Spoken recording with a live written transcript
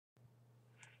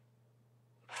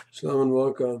Shalom and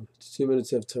welcome to 2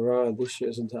 Minutes of Torah. This year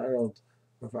is entitled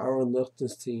Rav Aharon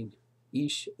Lichtenstein,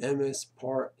 Ish Emes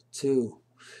Part 2.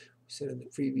 We said in the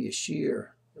previous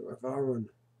year that Rav Aharon,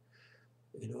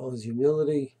 in all his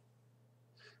humility,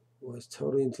 was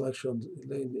totally intellectual,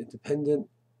 independent,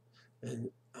 and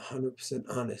 100%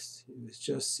 honest. He was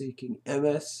just seeking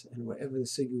Emes, and wherever the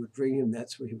Sugya would bring him,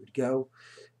 that's where he would go.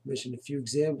 I mentioned a few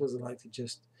examples. I'd like to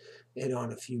just add on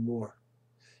a few more.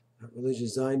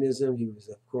 Religious Zionism. He was,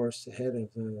 of course, the head of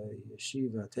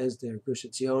Yeshiva Hesder Gush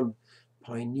Etzion,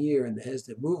 pioneer in the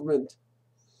Hesder movement.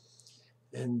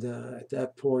 And at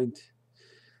that point,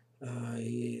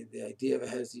 the idea of a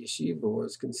Hesder Yeshiva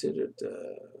was considered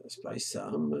by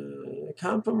some a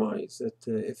compromise, that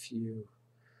if you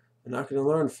are not going to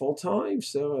learn full time,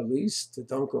 so at least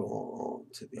don't go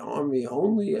to the army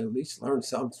only, at least learn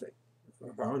something.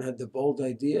 Rav Aharon had the bold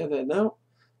idea that no,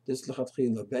 this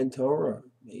L'chatchila Ben Torah,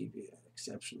 maybe an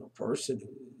exceptional person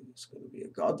who's going to be a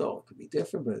gadol, it could be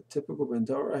different, but a typical Ben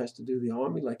Torah has to do the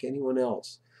army like anyone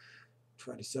else.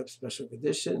 Try to set up special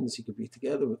conditions, he could be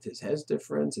together with his Hesder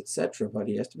friends, etc., but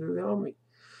he has to do the army.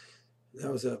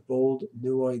 That was a bold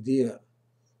new idea.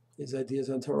 His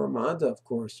ideas on Torah Umadda, of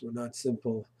course, were not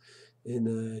simple in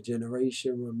a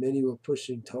generation where many were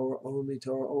pushing Torah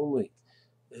only.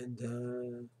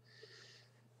 And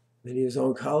many of his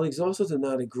own colleagues also did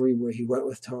not agree where he went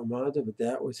with Torah Umadda, but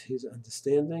that was his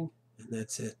understanding, and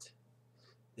that's it.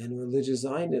 And religious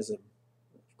Zionism,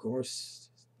 of course,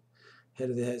 head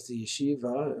of the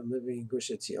yeshiva and living in Gush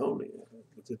Etzion,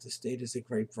 looked at the state as a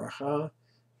great bracha,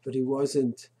 but he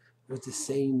wasn't with the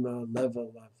same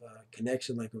level of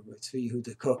connection like with Tzvi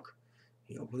Yehuda Kook.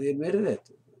 He openly admitted it.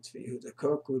 Tzvi Yehuda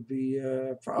Kook would be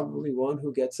probably one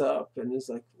who gets up and is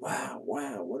like, wow,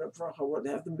 what a bracha, what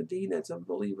have the Medina, it's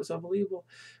unbelievable.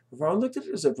 Rav Aharon looked at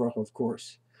it as a bracha, of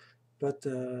course, but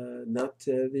not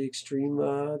the extreme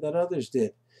that others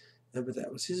did. But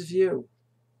that was his view.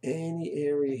 Any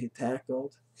area he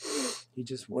tackled, he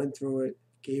just went through it,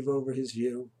 gave over his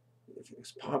view. If it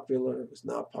was popular, it was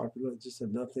not popular, it just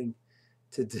had nothing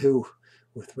to do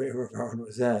with where Rav Aharon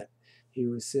was at. He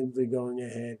was simply going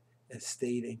ahead and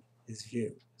stating his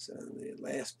view. So the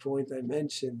last point I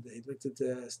mentioned, they looked at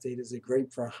the state as a great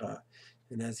bracha.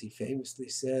 And as he famously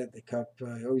said, the cup,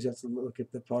 you always have to look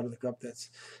at the part of the cup that's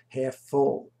half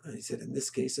full. And he said, in this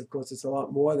case, of course, it's a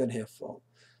lot more than half full.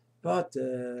 But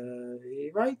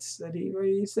he writes that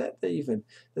he said that even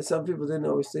that some people didn't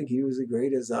always think he was the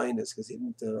greatest Zionist because he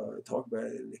didn't talk about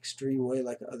it in an extreme way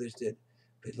like others did.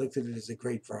 But he looked at it as a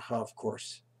great bracha, of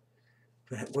course.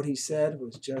 But what he said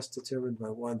was just determined by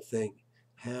one thing,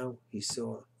 how he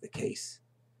saw the case.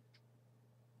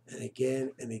 And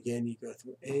again, you go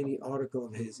through any article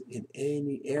of his in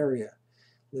any area,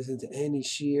 listen to any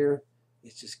shiur,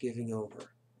 it's just giving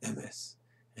over Emes.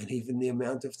 And even the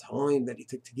amount of time that he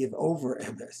took to give over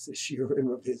Emes, the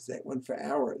shiurim of his that went for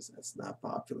hours, that's not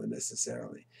popular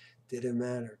necessarily. Didn't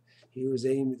matter. He was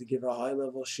aiming to give a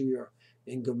high-level shiur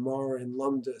in Gemara, in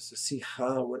Lamdas, a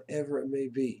Sicha, whatever it may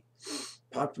be.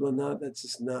 Popular or not, that's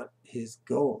just not his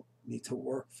goal. You need to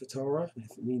work for Torah, and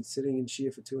if it means sitting in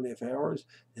shiur for 2.5 hours,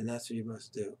 then that's what you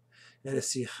must do. And a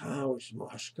Sicha, which is more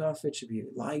hashkaf, it should be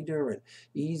lighter and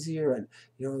easier, and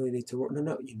you don't really need to work.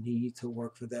 No, you need to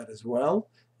work for that as well.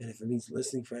 And if it means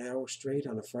listening for an hour straight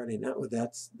on a Friday night, well,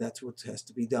 that's what has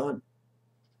to be done.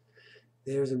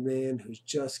 There's a man who's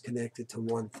just connected to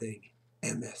one thing,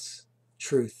 Emes,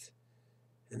 truth,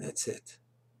 and that's it.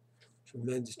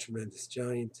 Tremendous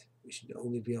giant. We should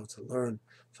only be able to learn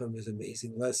from his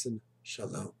amazing lesson.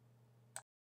 Shalom.